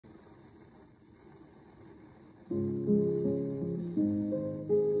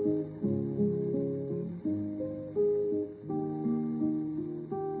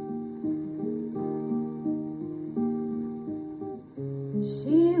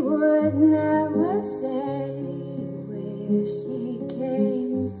She would never say where she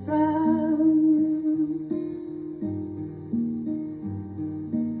came from.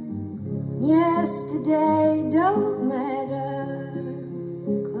 Yesterday don't matter,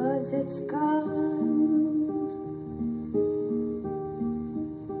 'cause it's gone.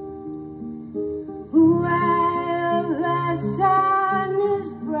 While the sun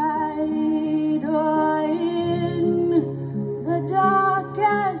is bright, or in the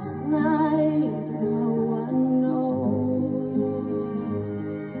darkest night, no one knows.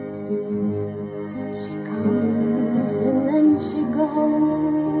 She comes and then she goes.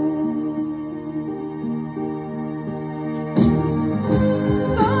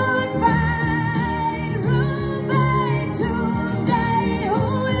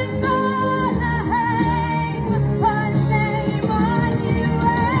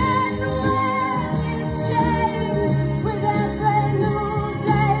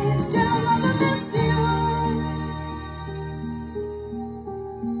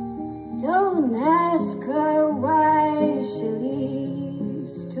 Don't ask her why she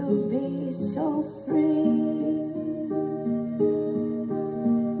leaves to be so free.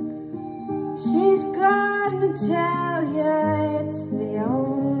 She's gonna tell you it's the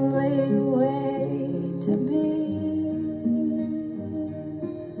only way to be.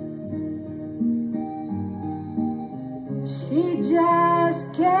 She just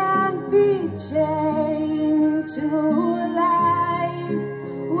can't be chained to life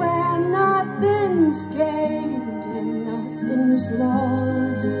where nothing's gained and nothing's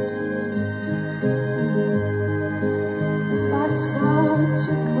lost. But such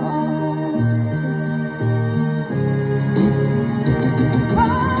a cost.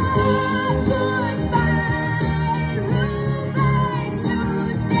 Oh, goodbye, Ruby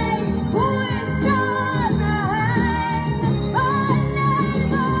Tuesday. Who is gonna hang a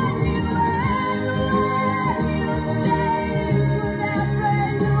name on you and wear you chains with every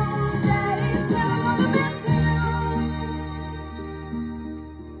new day? Still gonna miss you.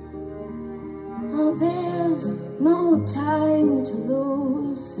 Oh, there's no time to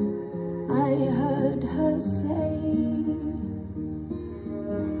lose, I heard her say.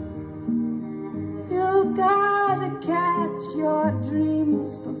 You gotta catch your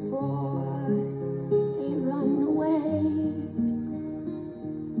dreams before they run away.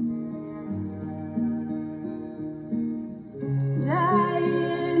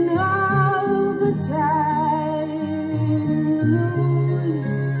 Dying all the time, lose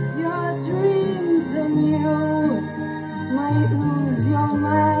your dreams and you might lose your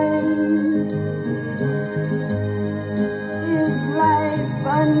mind. Is life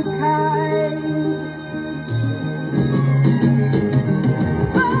unkind?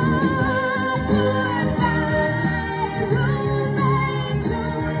 Oh, goodbye, Ruby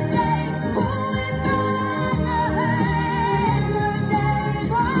Tuesday. Who is gonna hang a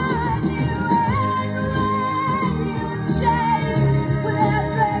name on you and when you change with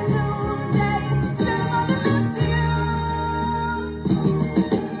every new day? Still gonna miss you.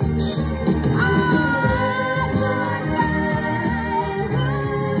 Ah, goodbye,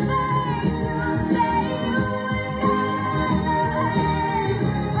 Ruby Tuesday. Who is gonna hang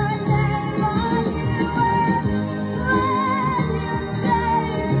a name on you and when you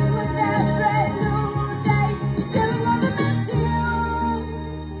change with every new day? Still gonna miss you.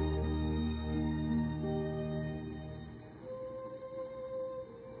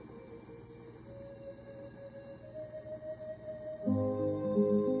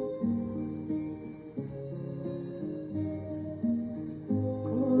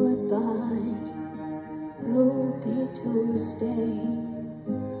 Goodbye, Ruby Tuesday.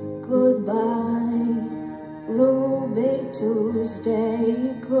 Goodbye, Ruby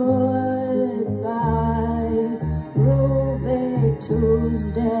Tuesday. Goodbye, Ruby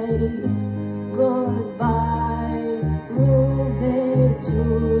Tuesday. Goodbye, Ruby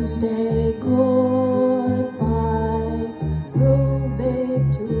Tuesday.